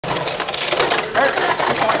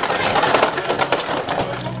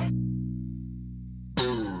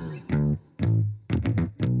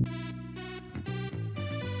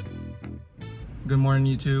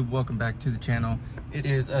morning, YouTube. Welcome back to the channel. It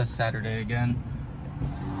is a Saturday again,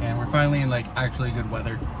 and we're finally in like actually good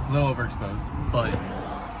weather. It's a little overexposed, but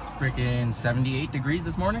it's freaking 78 degrees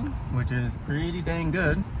this morning, which is pretty dang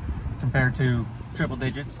good compared to triple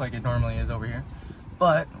digits like it normally is over here.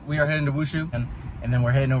 But we are heading to Wushu, and then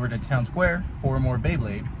we're heading over to Town Square for more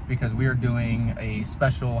Beyblade because we are doing a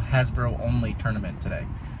special Hasbro only tournament today.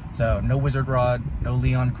 So no Wizard Rod, no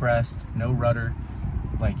Leon Crest, no Rudder.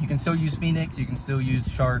 Like, you can still use Phoenix, you can still use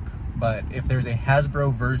Shark, but if there's a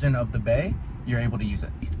Hasbro version of the Bay, you're able to use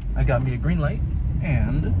it. I got me a green light,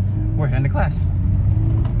 and we're heading to class.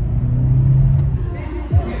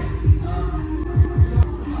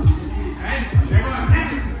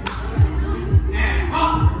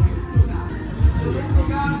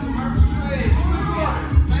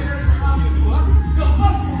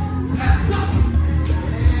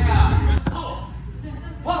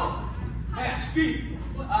 Speed.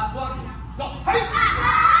 Blocking. Go. Hey.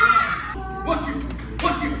 1, 2.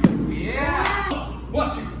 1, 2. Yeah.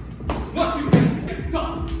 1, 2. 1, 2. Hey, go.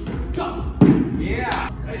 Go. Yeah.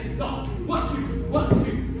 Hey, go. 1, 2. 1,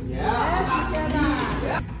 2. Yeah.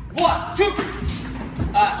 Yeah. 1, 2.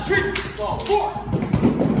 3. Go. 4.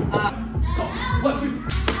 Go. 1, 2.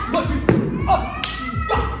 1, 2. Up.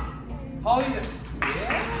 Go. Hold it.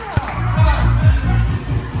 Yeah.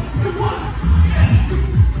 Come on.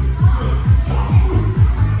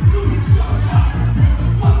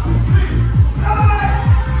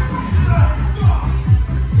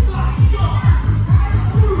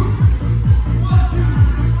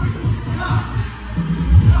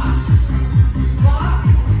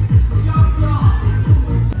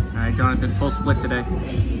 Jonathan, full split today.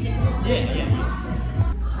 Yeah.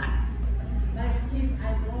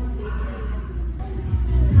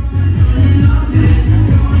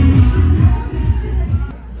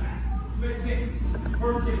 15,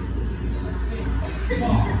 14, 16,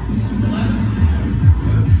 12,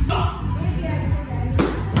 11, go!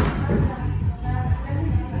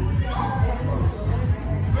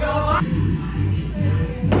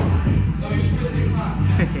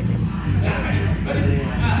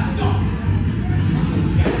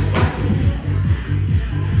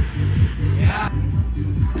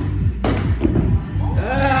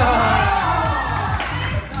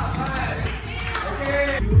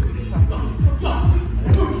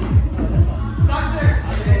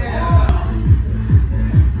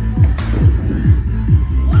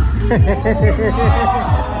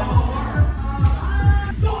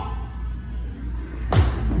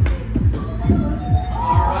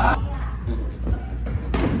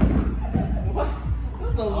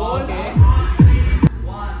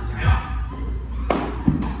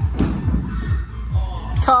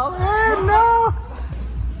 Colin, no!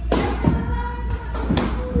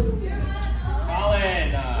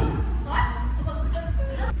 Colin! What?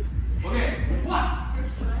 Okay, 1,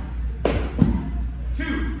 2.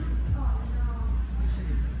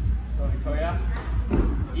 Go, Victoria.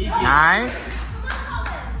 Easy. Nice.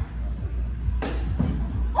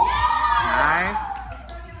 Nice.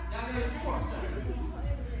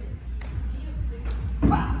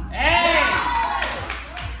 Hey!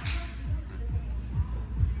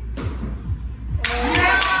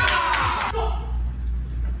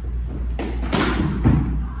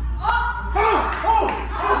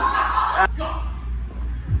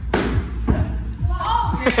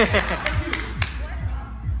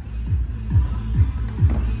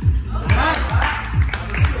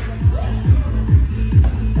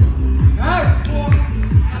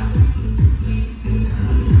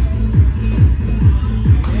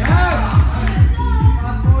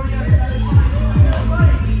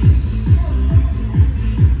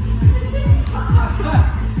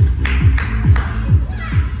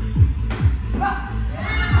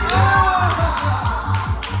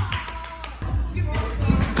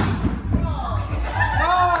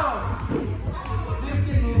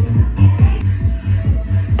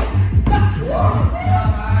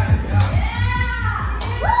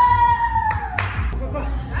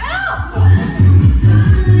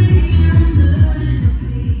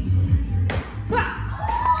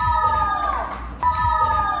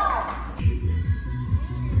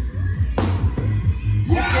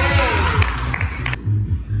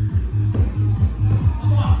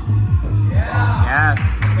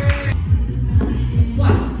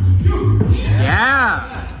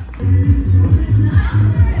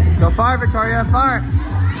 Go far, Victoria, far.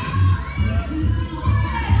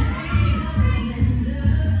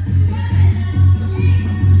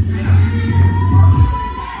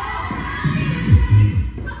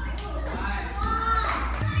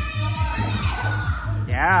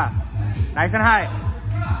 Yeah, nice and high.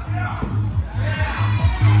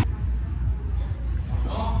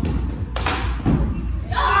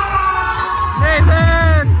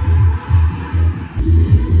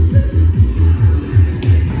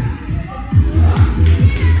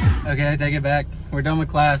 Okay, I take it back. We're done with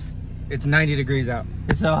class. It's 90 degrees out.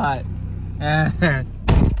 It's so hot. Alright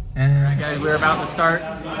guys, we're about to start.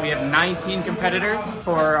 We have 19 competitors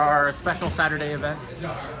for our special Saturday event.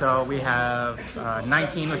 So we have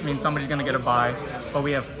 19, which means somebody's gonna get a bye. But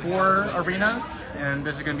we have 4 arenas, and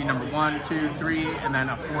this is gonna be number 1, 2, 3, and then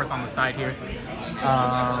a 4th on the side here.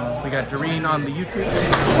 We got Doreen on the YouTube.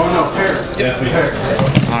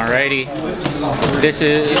 Alrighty.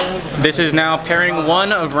 This is now pairing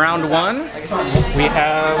 1 of round 1. We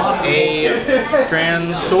have a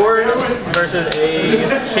Dran sword versus a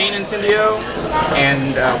chain incendio,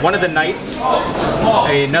 and one of the knights,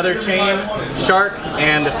 another chain, shark,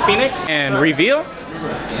 and phoenix. And reveal.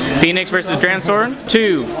 Phoenix versus Dran sword.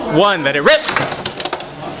 2, 1, let it rip!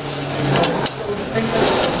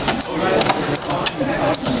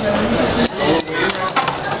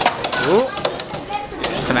 Ooh.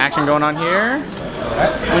 Some action going on here.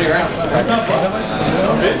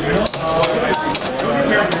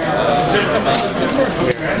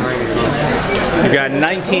 We got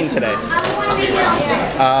 19 today.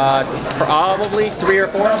 Probably 3 or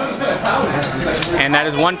 4. And that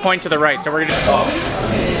is 1 point to the right. So we're gonna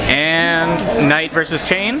and knight versus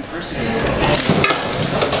chain.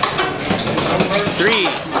 3,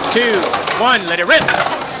 2, 1, let it rip!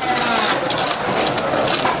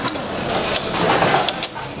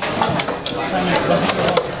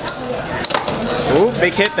 Ooh,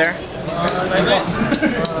 big hit there.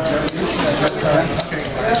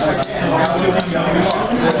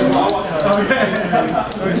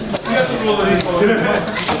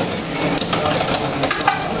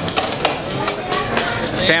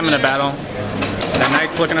 Stamina battle. The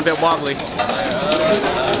knight's looking a bit wobbly.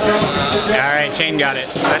 Alright, chain got it.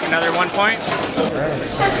 That's another 1 point.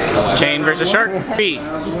 Chain versus shark. 3,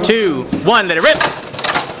 2, 1, let it rip!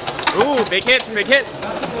 Ooh, big hits, big hits.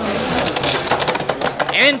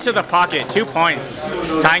 Into the pocket, 2 points.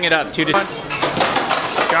 Tying it up, 2 to 1.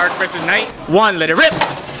 Shark versus knight. 1, let it rip!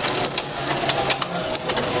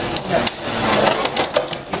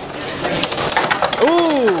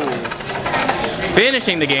 Ooh!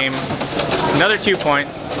 Finishing the game. Another 2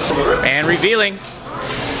 points. And revealing.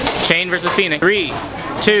 Chain versus Phoenix. 3,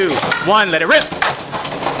 2, 1, let it rip!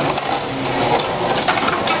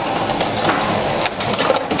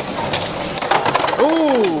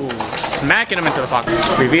 Ooh! Smacking him into the pocket.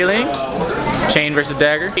 Revealing. Chain versus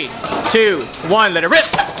dagger. 3, 2, 1, let it rip!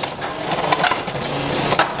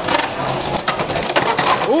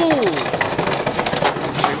 Ooh!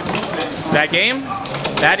 That game?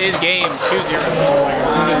 That is game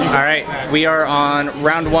 2-0. Alright, we are on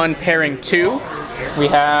round 1, pairing 2. We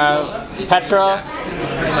have Petra,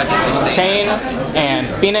 Chain, and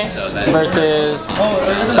Phoenix versus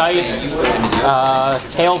Scythe,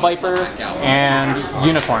 Tail Viper, and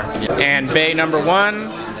Unicorn. And bay number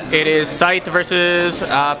 1, it is Scythe versus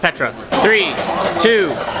Petra. 3,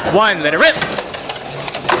 2, 1, let it rip!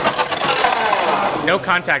 No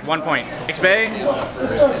contact, 1 point. Next bay,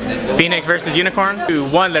 Phoenix versus Unicorn. 2,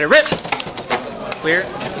 1, let it rip! Clear.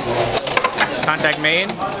 Contact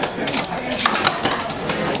made.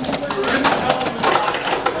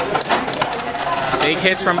 Big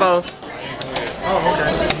hits from both. Oh,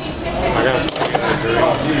 okay. I got it.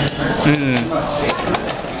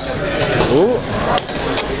 Ooh.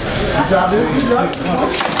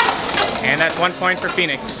 And that's 1 point for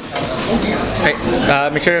Phoenix. Okay,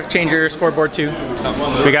 make sure to change your scoreboard too.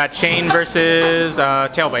 We got Chain versus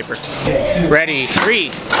Tail Viper. Ready,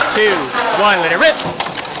 3, 2, 1, let it rip!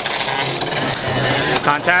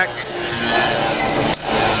 Contact.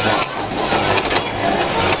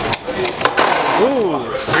 Ooh,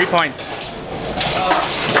 3 points.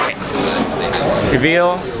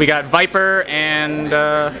 Reveal. We got Viper and,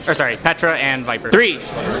 Petra and Viper. 3,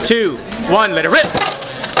 2, 1, let it rip!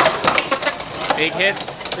 Big hits,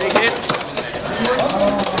 big hits.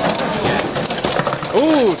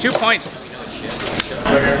 Ooh, 2 points.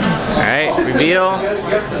 Alright, reveal.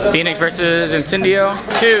 Phoenix versus Incendio.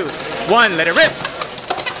 2, 1, let it rip!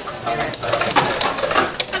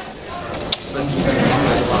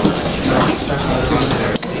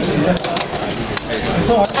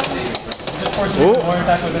 Ooh.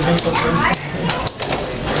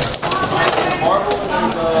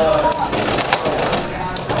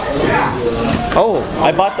 Oh,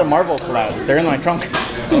 I bought the Marvel collabs. They're in my trunk.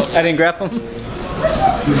 I didn't grab them.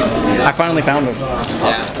 I finally found them.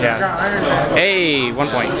 Yeah. Hey, 1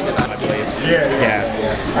 point, I believe.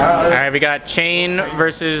 Yeah. Alright, we got Chain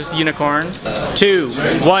versus Unicorn. 2,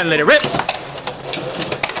 1, let it rip!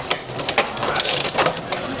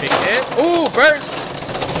 Big hit. Ooh, burst!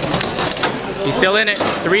 He's still in it.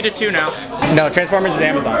 3-2 now. No, Transformers is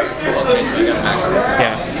Amazon.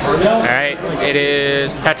 Yeah. All right. It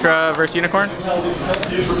is Petra versus Unicorn.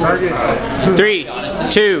 3,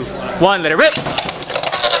 2, 1. Let it rip.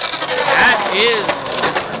 That is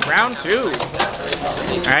round 2.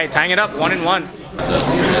 All right, tying it up 1-1.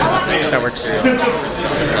 That works.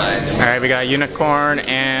 All right, we got Unicorn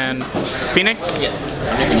and Phoenix. Yes.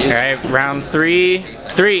 All right, round 3.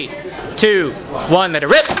 3, 2, 1. Let it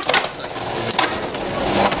rip.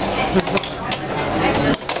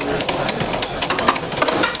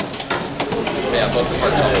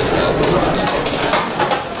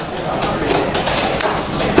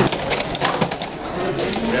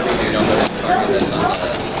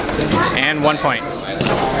 And 1 point.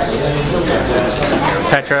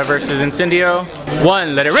 Petra versus Incendio.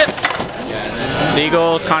 1, let it rip.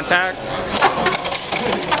 Legal contact.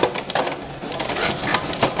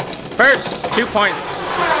 First, 2 points.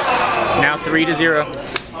 Now 3-0.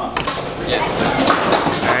 All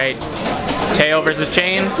right. Tail versus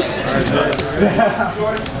chain.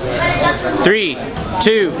 3,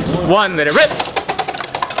 2, 1, let it rip.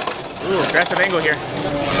 Ooh, aggressive angle here.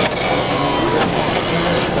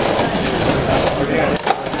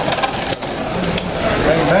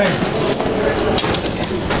 Bang, bang.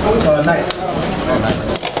 Nice. Oh,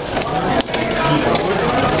 nice.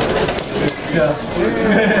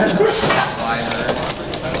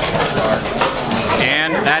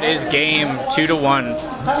 And that is game 2-1.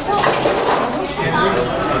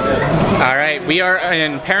 All right, we are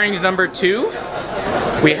in pairings number 2.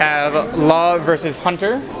 We have Law versus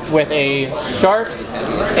Hunter with a Shark,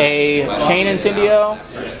 a Chain Incendio,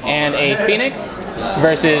 and a Phoenix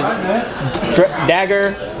versus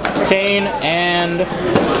Dagger, Chain, and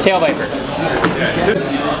Tail Viper.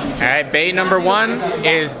 All right, bay number 1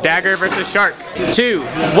 is Dagger versus Shark. 2,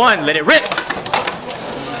 1, let it rip.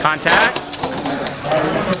 Contact.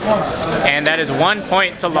 And that is 1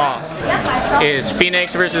 point to Law. Is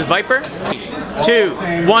Phoenix versus Viper. 2,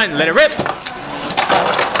 1, let it rip.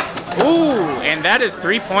 Ooh, and that is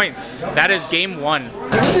 3 points. That is game 1.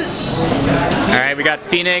 All right, we got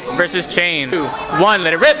Phoenix versus Chain. 2, 1,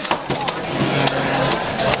 let it rip.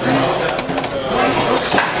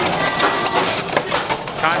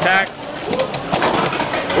 Contact.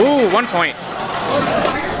 Ooh, 1 point.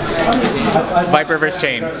 Viper versus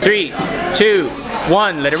Chain. 3, 2,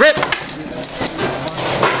 1, let it rip.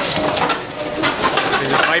 This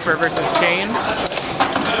is Viper versus Chain.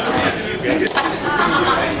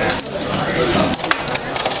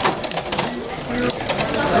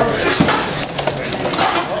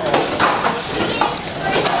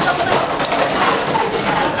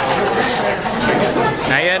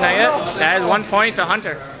 Not yet, not yet. That is 1 point to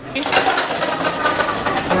Hunter.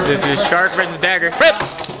 This is Shark versus Dagger. Rip!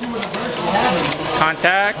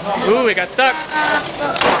 Contact. Ooh, it got stuck.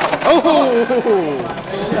 Oh!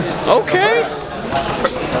 Okay.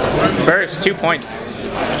 Burst, 2 points.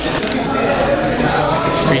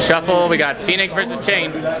 Reshuffle, we got Phoenix versus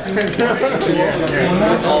Chain.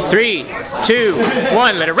 3, 2,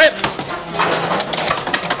 1, let it rip!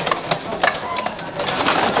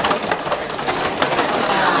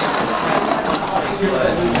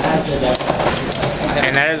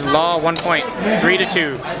 And that is Law, 1 point.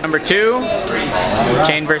 3-2. Number 2,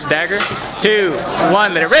 Chain versus Dagger. 2,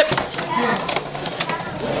 1, let it rip!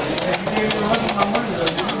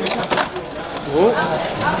 Ooh.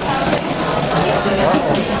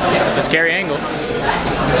 It's a scary angle.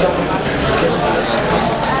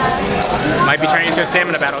 Might be turning into a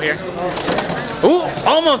stamina battle here. Ooh,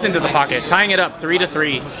 almost into the pocket, tying it up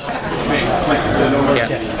 3-3. Yeah.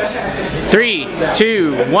 3,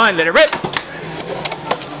 2, 1, let it rip!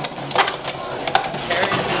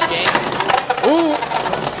 Ooh!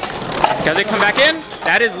 Does it come back in?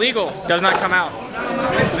 That is legal. Does not come out.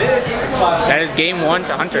 That is game 1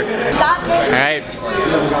 to Hunter. Alright.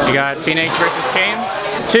 You got Phoenix versus Chain.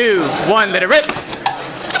 2, 1, let it rip!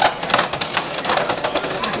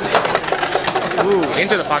 Ooh,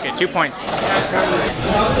 into the pocket, 2 points.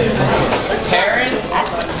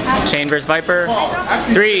 Chain versus Viper.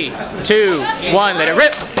 3, 2, 1, let it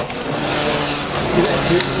rip!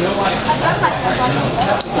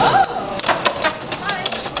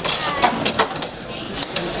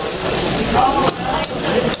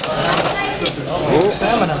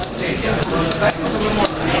 Stamina.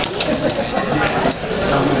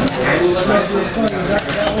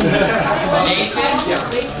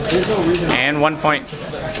 And 1 point.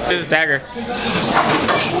 This is Dagger.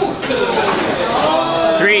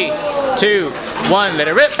 3, 2, 1, let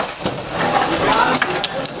it rip!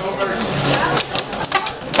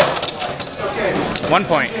 One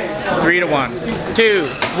point. 3-1. 2,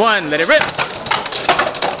 1, let it rip!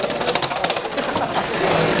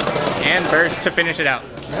 First to finish it out.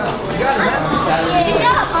 Good job,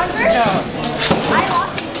 Hunter. I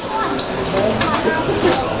lost.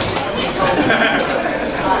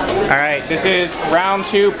 All right, this is round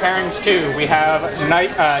 2, pairings 2. We have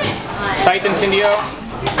Scythe and Cindio,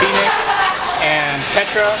 Phoenix, and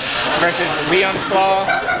Petra versus Leon's Claw,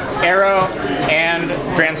 Arrow, and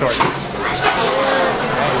Dransword.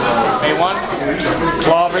 A1,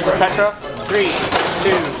 Claw versus Petra. 3, 2,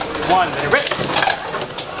 1, let it rip.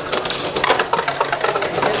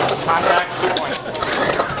 Contact, 2 points.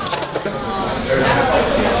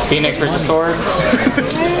 Phoenix versus Sword.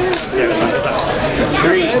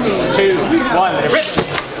 3, 2, 1, let it rip.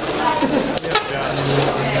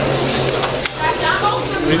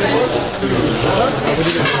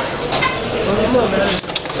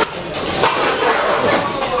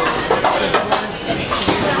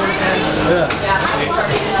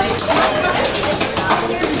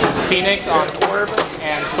 Phoenix on Orb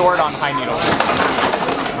and Sword on High Needle.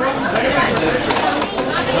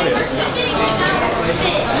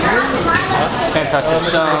 Can't touch it.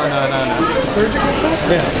 No.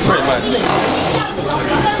 Yeah, pretty much.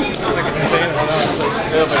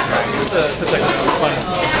 It's like fun.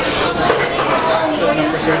 Setting up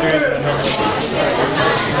for surgeries and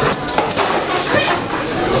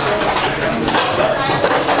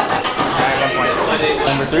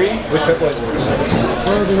Number 3. which pet was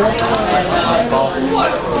Ball.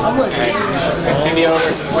 Alright. Incendio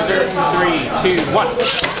versus Wizard. 3, 2, 1.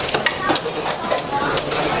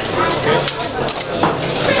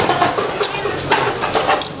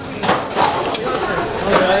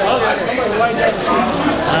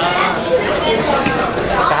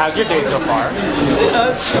 So how's your day so far?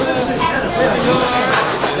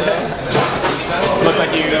 Looks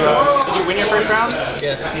like you, did you win your first round?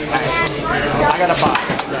 Yes. Nice. I got a 5,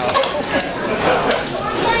 so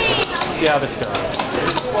see how this goes.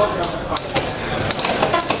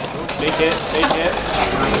 Big hit.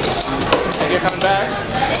 Cindio coming back.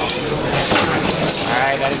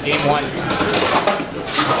 Alright, that is game 1.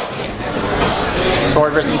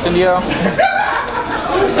 Sword versus Incendio.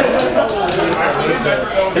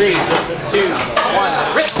 3, 2,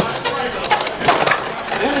 1, rip!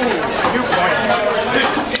 Ooh, 2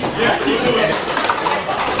 points.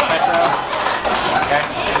 Petra. Okay.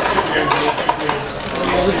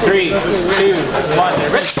 3, 2, 1,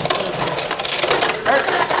 rip! Hurt.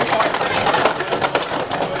 2 points.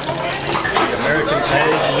 That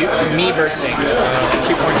is me bursting.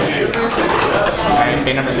 2 points to you. Alright,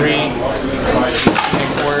 okay, number 3.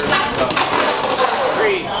 Next word.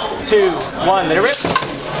 3, 2, 1, let it rip!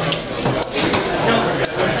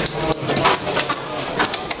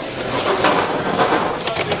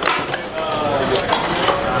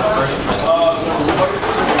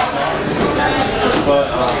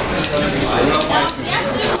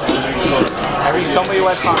 I read so many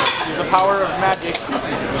webcomics. Use the power of magic.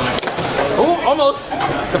 Ooh, almost!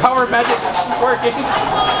 The power of magic is working.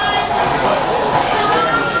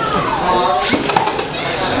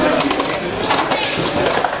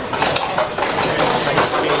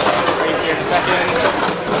 Right here in a second.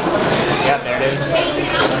 Yeah, there it is.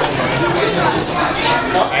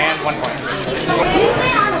 And 1 point.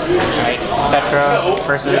 Alright, Petra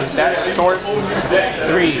versus that Sword.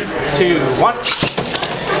 3, 2, 1.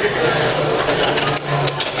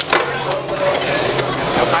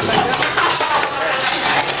 No contact yet?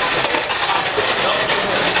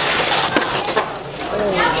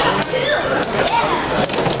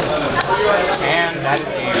 And that is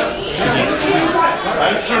game.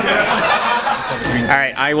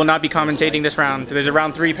 Alright, I will not be commentating this round. There's a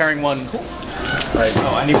round 3 pairing 1.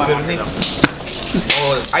 Oh, I need one.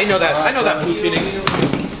 Oh, I know that blue Phoenix.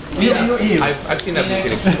 I've seen that blue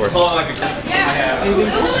Phoenix before.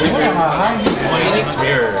 Phoenix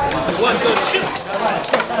mirror. 1, go shoot!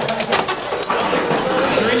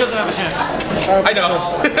 Green doesn't have a chance. I know.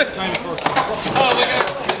 Oh my god.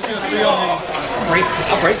 Break.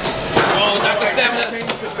 I'll break. Oh, not the stamina.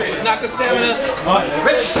 Not the stamina.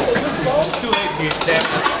 It's too late.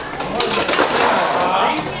 Stamina.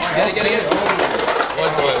 Get it. 1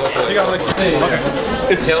 point. You got like, okay.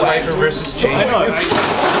 It's Tail Viper versus Chain. I know.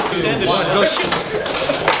 2, 1, go shoot!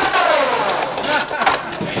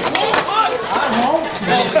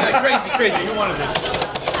 Oh my god, crazy. You wanted this.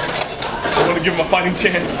 I want to give him a fighting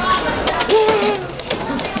chance.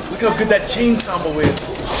 Look how good that chain combo is.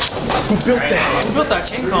 Who built that? Who built that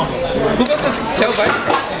chain combo? Who built this Tail Viper?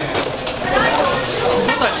 Who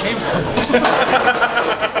built that chain combo?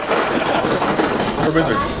 Or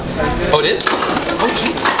Wizard. Oh, it is? Oh,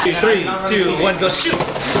 jeez. 3, 2, 1, go shoot!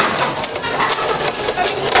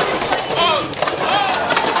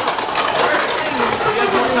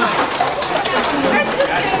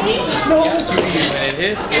 it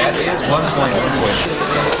hits, that is 1 point.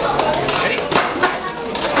 Ready?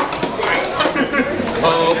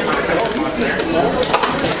 Oh.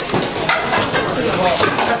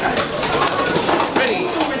 Ready?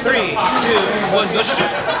 3, 2, 1, go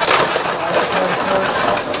shoot.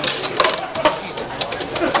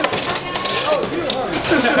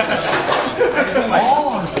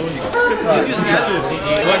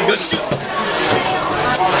 One, go shoot.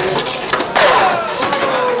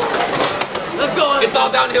 Let's go. It's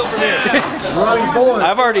all downhill from here.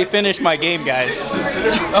 I've already finished my game, guys.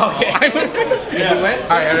 Okay. You went?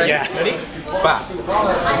 All right. Yeah. Ready? 5,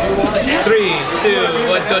 3, 2,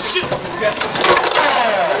 1, go shoot.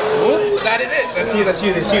 Ooh, that is it. That's you.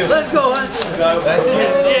 Let's go, Hunch. That's you.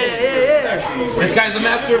 Yeah. This guy's a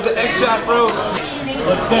master of the X shot, bro.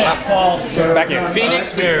 Let's dance, Paul. Back here.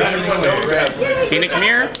 Phoenix mirror. Phoenix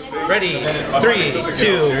mirror. Ready? 3,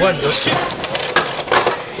 2, 1, go shoot.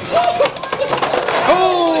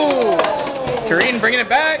 Oh! Doreen bringing it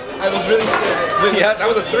back. I was really scared. Wait, Yep. that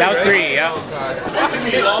was a 3, That was right? 3, yeah.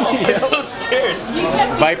 Oh, I'm so scared.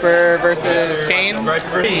 Viper versus Chain. Right,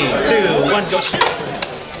 3, 2, 1, go shoot.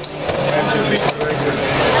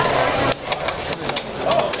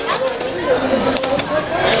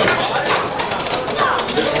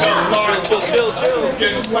 Chill.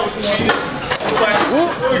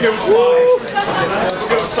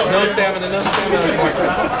 No stamina.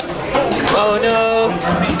 Oh no.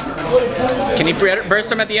 Can he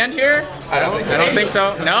burst him at the end here? I don't think so. I don't think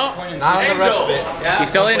so. No. Not on the rush bit. He's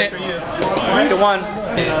still in it. 3-1.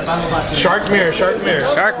 It's shark mirror. Shark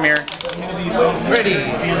mirror. Ready?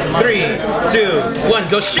 3, 2, 1,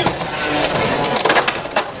 go shoot.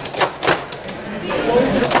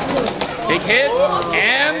 Big hits,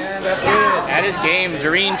 and That's it. that is game.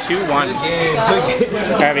 Doreen 2-1. Good game.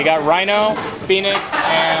 Alright, we got Rhino, Phoenix,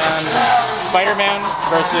 and Spider-Man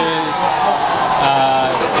versus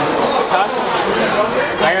Tusk,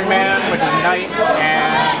 Iron Man, which is Knight,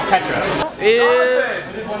 and Petra. Is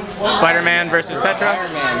Spider-Man versus Petra?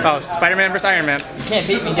 Oh, Spider-Man versus Iron Man. You can't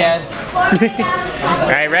beat me, Dad.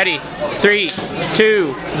 Alright, ready? 3,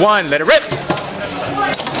 2, 1, let it rip!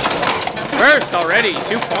 First already,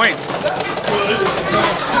 2 points.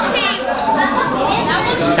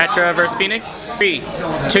 Petra versus Phoenix. 3,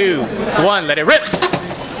 2, 1, let it rip!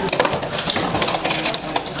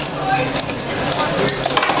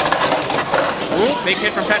 Ooh, big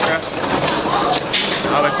hit from Petra.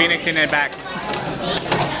 Oh, but Phoenix in it back.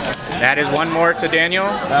 That is 1 more to Daniel.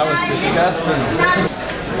 That was disgusting.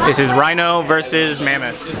 This is Rhino versus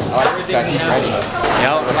Mammoth. I like this guy. He's ready.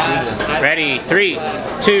 Yep. Ready? 3,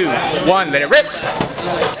 2, 1, let it rip!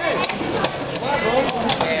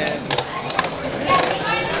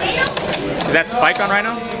 Is that spike on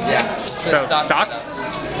Rhino? Yeah. So, stock?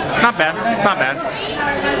 Not bad. It's not bad.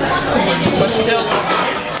 Push tilt.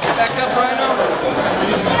 Get back up, Rhino.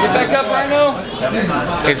 Get back up, Rhino.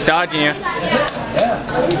 It's dodging you.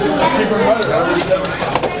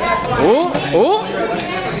 Ooh, ooh.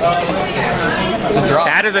 It's a drop.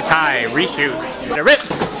 That is a tie. Reshoot. Let it rip!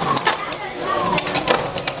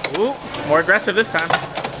 Ooh, more aggressive this time.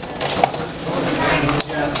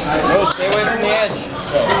 No, stay away from the edge.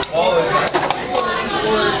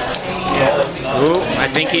 Ooh, I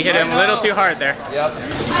think he hit him a little too hard there. Yep.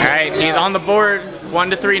 Alright, he's on the board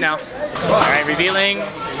 1-3 now. Alright, revealing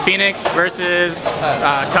Phoenix versus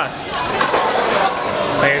Tusk.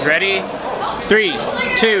 Players ready? 3,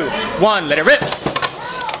 2, 1, let it rip!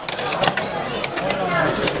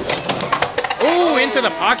 Ooh, into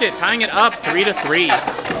the pocket, tying it up 3-3.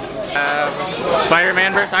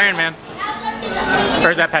 Spider-Man versus Iron Man.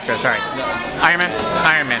 Or is that Petra? Sorry. Iron Man?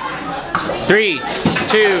 Iron Man. 3,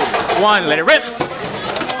 2, 1, let it rip!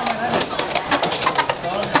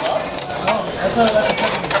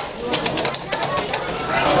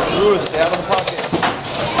 Ooh, stay out of the pocket.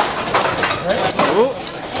 Ooh,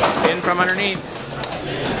 in from underneath.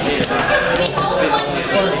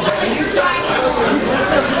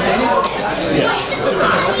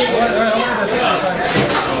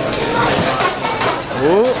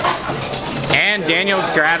 Ooh, and Daniel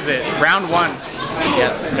grabs it. Round 1.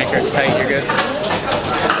 Yep, make sure it's tight, you're good.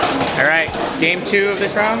 Alright, game 2 of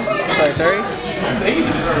this round. Sorry.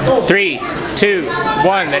 3, 2,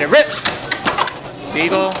 1, let it rip!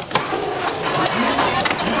 Beagle.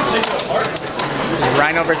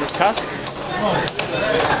 Rhino versus Tusk.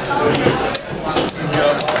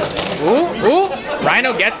 Ooh, ooh!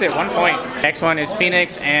 Rhino gets it, 1 point. Next one is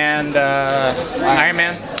Phoenix and Iron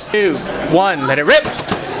Man. 2, 1, let it rip!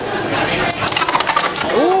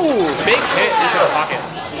 Ooh, big hit into the pocket.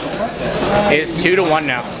 It is 2-1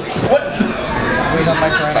 now.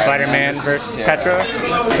 Spider-Man versus Petra.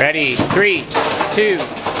 Ready? 3, 2,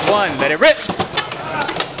 1. Let it rip.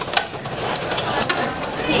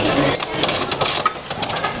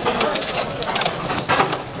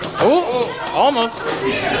 Oh, almost.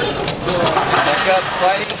 Back up,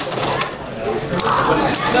 Spidey.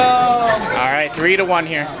 No. All right, 3-1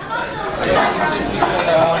 here.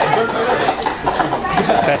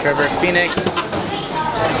 Petra versus Phoenix.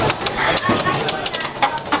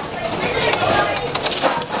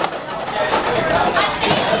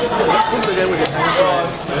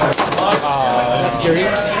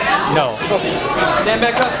 No. Stand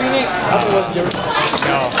back up, Phoenix.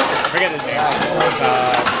 No. Forget his name.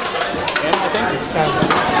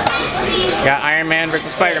 Got Iron Man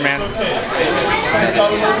versus Spider-Man.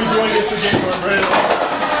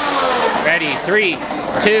 Ready? 3,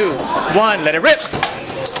 2, 1. Let it rip.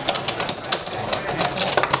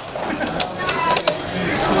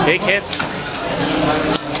 Big hits.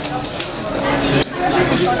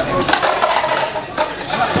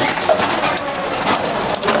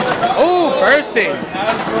 Oh, bursting.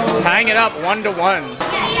 Tying it up 1-1. All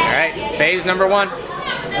right, phase number 1.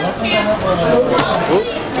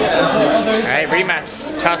 Alright, rematch.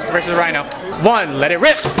 Tusk versus Rhino. 1, let it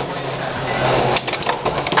rip!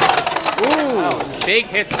 Ooh, big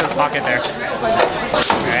hits to the pocket there.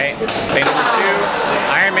 Alright, play number 2.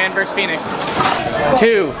 Iron Man versus Phoenix.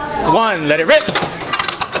 2, 1, let it rip!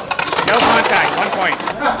 No contact, 1 point.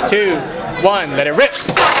 2, 1, let it rip!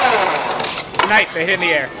 Snipe, they hit in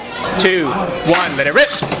the air. 2, 1, let it rip!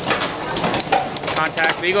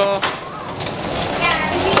 Contact legal.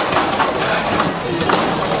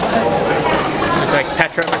 Looks like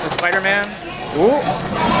Petra versus Spider-Man. Ooh.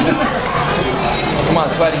 Come on,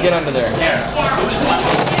 Spidey, get under there.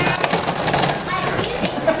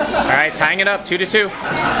 Alright, tying it up, 2-2.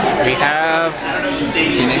 We have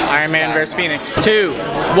Iron Man versus Phoenix. 2,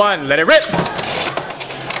 1, let it rip!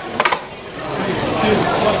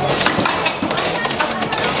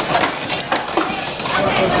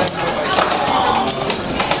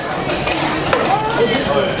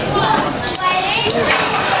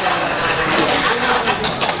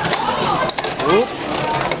 Oop.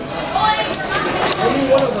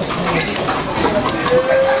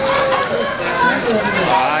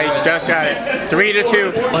 I just got it.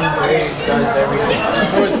 3-2.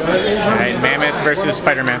 Alright, Mammoth versus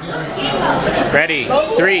Spider-Man. Ready?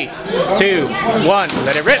 3, 2, 1.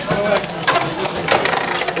 Let it rip.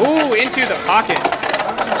 Ooh, into the pocket.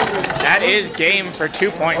 That is game for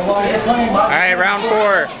 2 points. Alright, round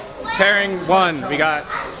 4. Pairing 1. We got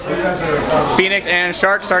Phoenix and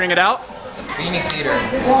Shark starting it out. Phoenix Eater.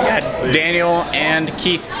 We got Daniel and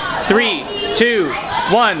Keith. 3, 2,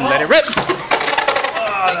 1. Let it rip.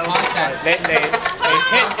 They hit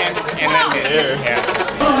and then hit.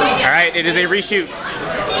 Yeah. Alright, it is a reshoot.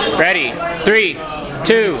 Ready? 3,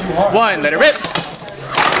 2, 1. Let it rip.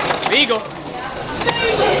 Eagle.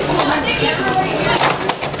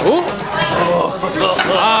 Ooh.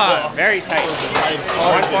 Ah, very tight.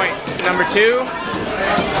 1 point. Number 2.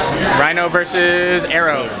 Rhino versus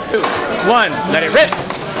Arrow. 2, 1. Let it rip.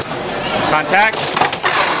 Contact.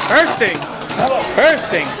 Bursting.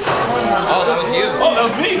 Bursting. Oh, that was you. Oh, that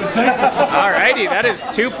was me. Alrighty, that is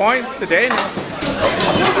 2 points today.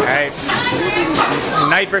 Alright.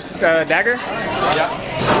 Knight versus Dagger? Yep.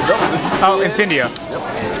 Oh, Incendio.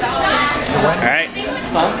 Alright.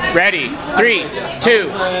 Ready. 3, 2,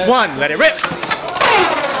 1. Let it rip.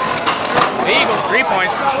 The Eagle, 3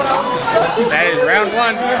 points. That is round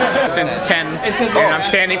 1 since 10. And I'm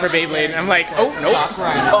standing for Beyblade. I'm like, oh, nope.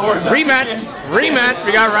 Rematch. Rematch.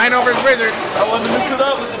 We got Rhino versus Wizard. I wanted to mix it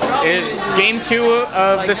up with the crowd. It is game 2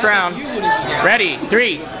 of this round. Ready.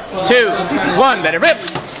 3, 2, 1. Let it rip.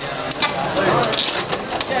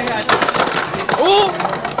 Ooh.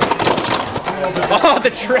 Oh, the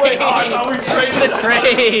trade! The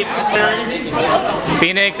trade!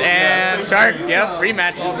 Phoenix and Shark, yep,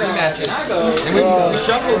 rematch. Rematches. And we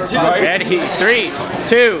shuffled too. Ready? 3,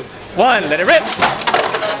 2, 1, let it rip!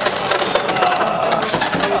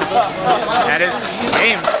 That is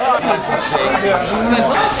game.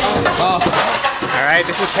 Alright,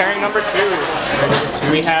 this is pairing number 2.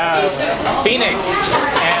 We have Phoenix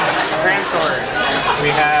and Transword. We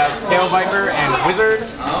have Tail Viper and Wizard.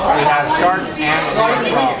 We have Shark and Leon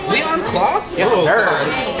Claw. Leon Claw? Yes, sir.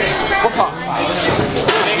 Whoop-up.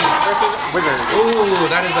 Phoenix versus Wizard. Ooh,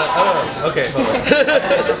 that is a okay, hold on.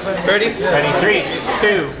 Ready? Ready? 3,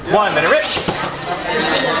 2, 1, let it rip!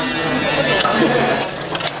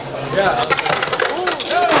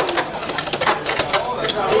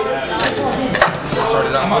 Start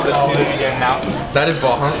it off. I'm on the ball. two. Getting out. That is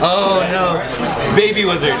ball, huh? Oh no. Baby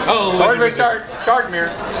wizard. Oh, Sword wizard, versus wizard. shark mirror.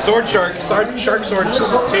 Sword shark. Shark sword. 2,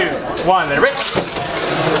 1, then rip.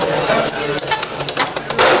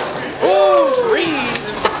 Ooh, 3.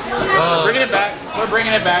 Bringing it back. We're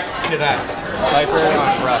bringing it back. Look at that. Viper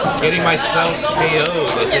on rush. Getting myself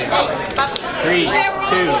KO'd, I think. 3,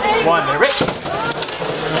 2, 1, then rip.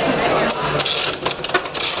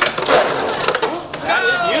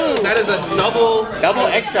 That is a double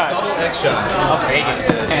X shot. Double X shot. I'll take it.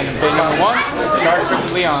 And big number 1, Sark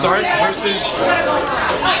versus Leon. Sark versus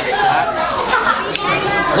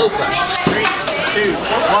low flash. 3, 2,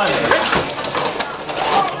 1, rip.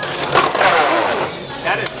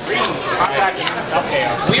 That is 3. Contact and self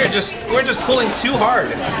KO. We're just pulling too hard.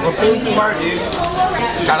 We're pulling too hard, dude.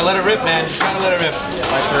 Just gotta let it rip, man. Just gotta let it rip.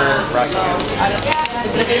 Viper rush.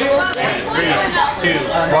 3, 2,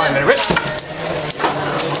 1, then rip.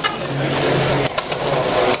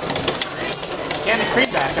 Can't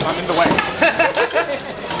extreme back if I'm in the way.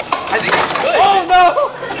 I think that's good. Oh no!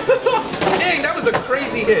 Dang, that was a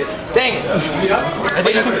crazy hit. Dang it.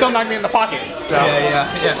 But you can still knock me in the pocket. So. Yeah.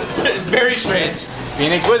 Very strange.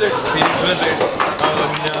 Phoenix Wizard. Phoenix Wizard. Oh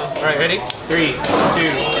no. Alright, ready? 3,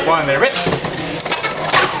 2, 1, then rip.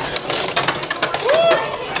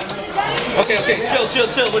 Okay, chill.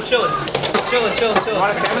 We're chilling. Chilling.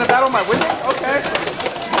 Want a stamina battle, my wizard? Okay.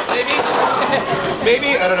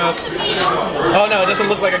 Maybe? I don't know. Oh no, it doesn't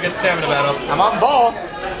look like a good stamina battle. I'm on ball,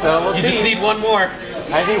 so we'll see. You just need one more.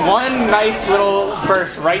 I need one nice little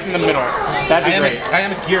burst right in the middle. That'd be great. I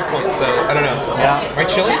am a gear point, so I don't know. Yeah. Am I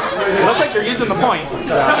chilling? It looks like you're using the point.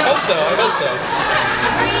 So. I hope so.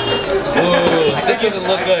 Ooh, this doesn't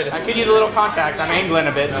look good. I could use a little contact. I'm angling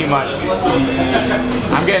a bit too much.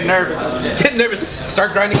 I'm getting nervous. Getting nervous.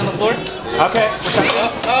 Start grinding on the floor. Okay.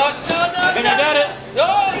 No. I think I got it. No.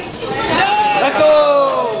 Let's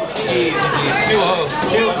go. Jeez. He's 2-0.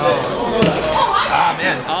 Ah,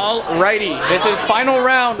 man. Alrighty, this is final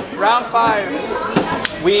round, round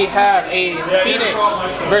 5. We have a Phoenix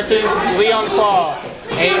versus Leon Claw,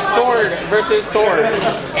 a Sword versus Sword,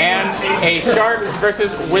 and a Shark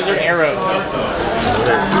versus Wizard Arrow.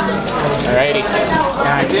 Alrighty, and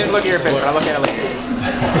I didn't look at your picture, but I'll look at it later.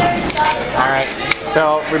 Alright,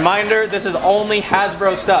 so reminder, this is only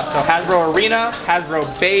Hasbro stuff. So Hasbro Arena, Hasbro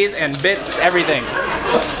Bays and Bits, everything.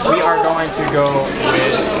 We are going to go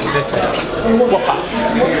with this setup.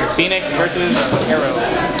 Phoenix versus Arrow.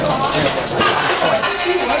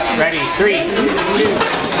 Ready, 3, 2,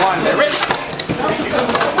 1, then rip!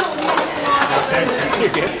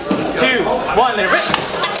 You're good. 2, 1, then rip!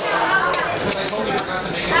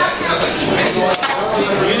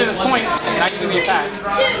 We're using this point, not using the attack.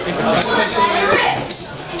 Interesting.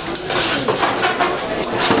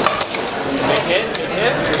 Big hit.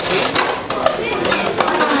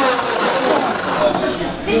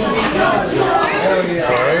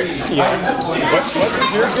 Yeah. What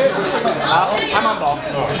is your hit? I'm on ball.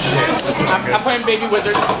 Oh shit. I'm playing Baby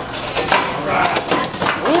Wizard.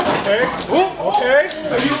 Okay. Okay.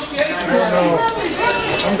 Are you okay? I don't know.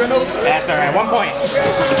 I'm gonna. That's alright, 1 point.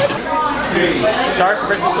 Shark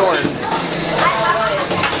versus Sword. 3,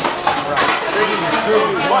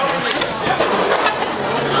 2, 1.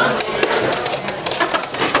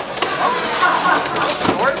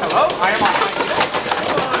 Sword, hello? I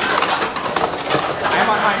am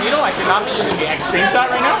on high needle. I should not be using the extreme shot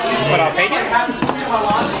right now, but I'll take it.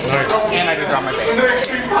 And I just dropped my bait.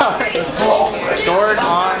 Alright. Sword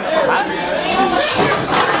on flat.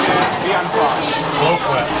 Be on claw. Low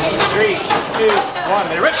flat. 3, 2, 1,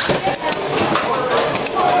 they rip!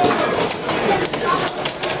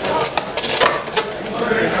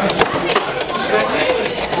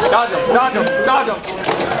 Dodge him!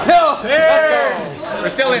 Hill! Let's go! We're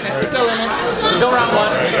still in it. Still round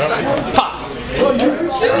 1. Pop!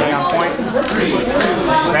 Stay on point.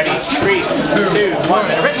 Ready? 3, 2, 1,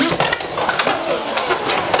 then rip!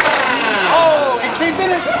 Oh! Extreme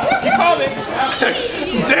finish! You called it!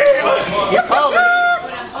 Damn! You called it!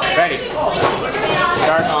 Ready.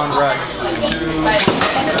 Start on rush.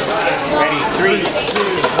 Ready. 3, 2,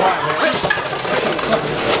 1.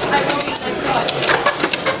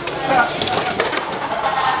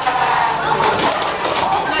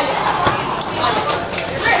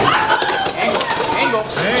 Angle.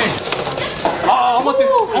 Oh,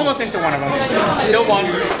 almost into one of them. Still one.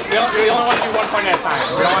 We only want to do 1 point at a time.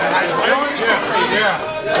 We don't want to Yeah.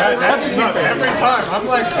 That's nuts. Every time. I'm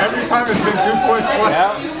like, every time it's been 2 points plus.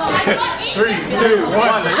 Yeah. 3, 2,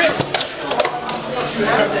 1. Rip.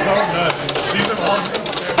 That's so nuts. These are all.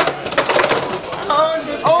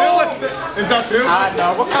 Oh, is that 2?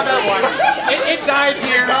 No, we'll count that 1. It died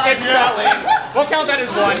here. It fell in. We'll count that as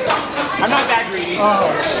one. I'm not that greedy. Oh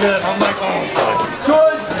shit! I'm like, oh fuck.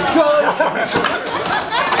 Choice.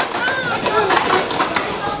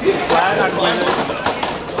 Flat, I'm winning.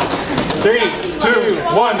 3,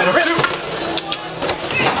 2, 1, and rip.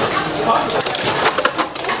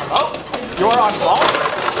 Oh, you're on ball.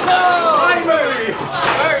 No! Finally!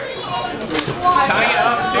 Tying it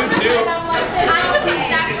up 2-2.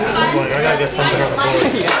 I gotta get something on the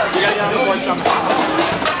board. You gotta get on the board sometime.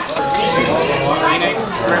 Phoenix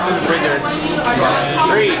versus Wizard.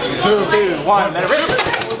 3, 2, 1, then a rip.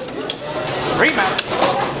 Rematch.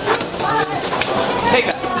 Take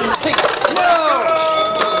that. Take that. No!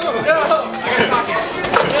 No! I gotta knock it.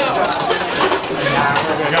 No!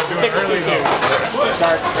 I gotta do it early though.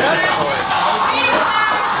 Start.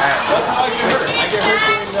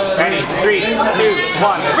 Ready? 3, 2,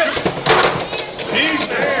 1, rip! Jeez,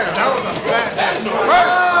 damn, that was a fat hit.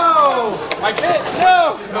 Oh! My bit!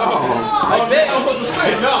 No! No. My bit!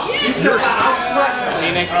 No. You should have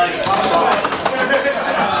Phoenix.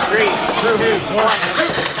 3, 2, 1,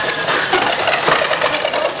 rip!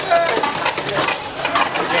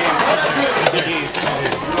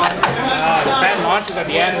 Bad launches at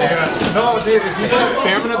the end there. No, dude, if you keep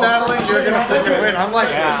stamina battling, you're gonna freaking win. I'm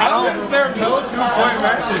like, how is there no 2-point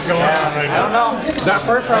matches going on right now? I don't know. That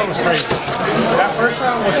first round was crazy. That first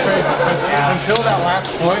round was crazy. Until that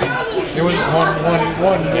last point, it was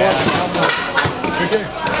 1-1-1-1. Good game.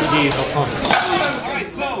 GG's.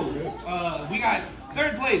 Alright, so we got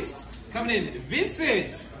third place coming in,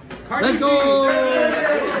 Vincent. Let's go!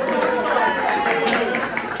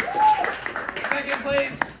 Second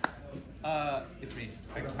place, it's me.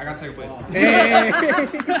 I got second place. Hey.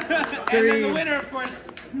 And then the winner, of course,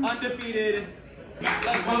 undefeated. We'll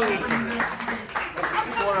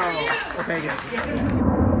take it.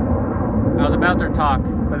 I was about to talk,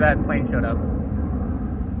 but that plane showed up.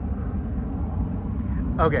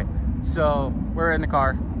 Okay, so we're in the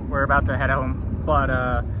car. We're about to head home, but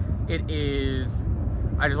it is,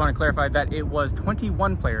 I just want to clarify that it was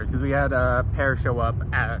 21 players because we had a pair show up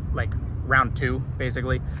at like round 2,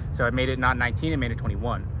 basically. So it made it not 19, it made it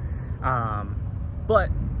 21. But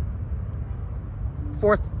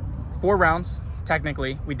 4 rounds,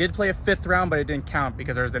 technically. We did play a 5th round, but it didn't count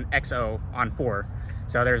because there was an XO on 4.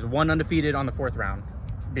 So there's 1 undefeated on the 4th round,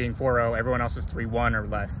 being 4-0. Everyone else was 3-1 or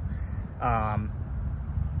less.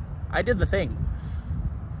 I did the thing.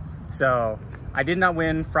 So I did not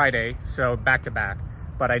win Friday, so back-to-back.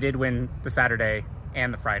 But I did win the Saturday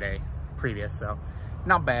and the Friday previous, so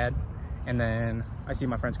not bad. And then I see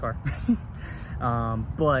my friend's car.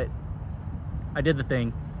 But I did the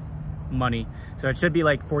thing. Money. So it should be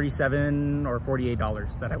like $47 or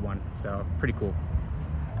 $48 that I won. So pretty cool.